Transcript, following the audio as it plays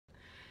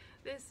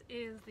This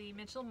is the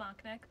Mitchell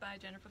Mockneck by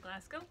Jennifer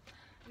Glasgow.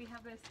 We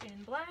have this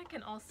in black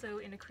and also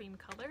in a cream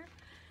color.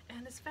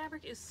 And this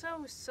fabric is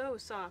so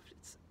soft.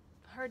 It's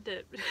hard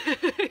to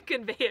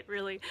convey it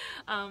really,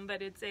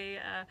 but it's a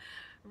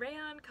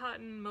rayon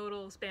cotton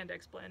modal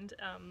spandex blend.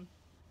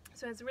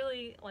 So it has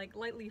really like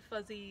lightly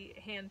fuzzy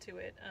hand to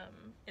it,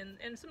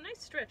 and some nice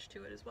stretch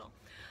to it as well.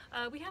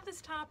 We have this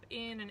top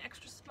in an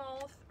extra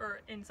small, or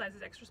in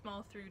sizes extra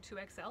small through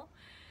 2XL.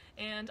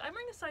 And I'm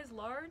wearing a size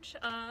large.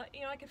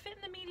 You know, I could fit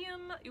in the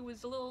medium. It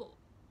was a little,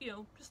 you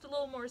know, just a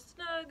little more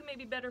snug,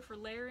 maybe better for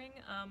layering.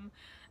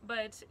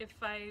 But if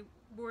I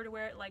were to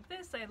wear it like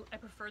this, I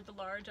preferred the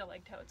large. I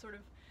liked how it sort of,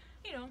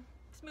 you know,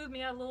 smoothed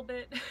me out a little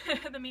bit.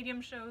 The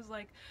medium shows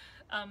like,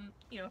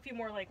 you know, a few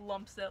more like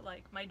lumps that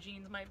like my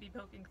jeans might be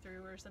poking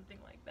through or something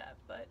like that.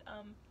 But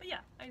yeah,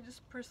 I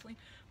just personally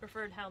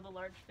preferred how the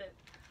large fit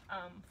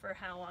for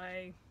how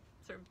I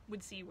sort of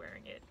would see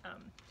wearing it,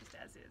 just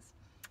as is.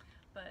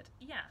 But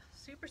yeah,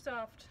 super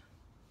soft,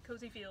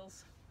 cozy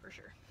feels for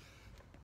sure.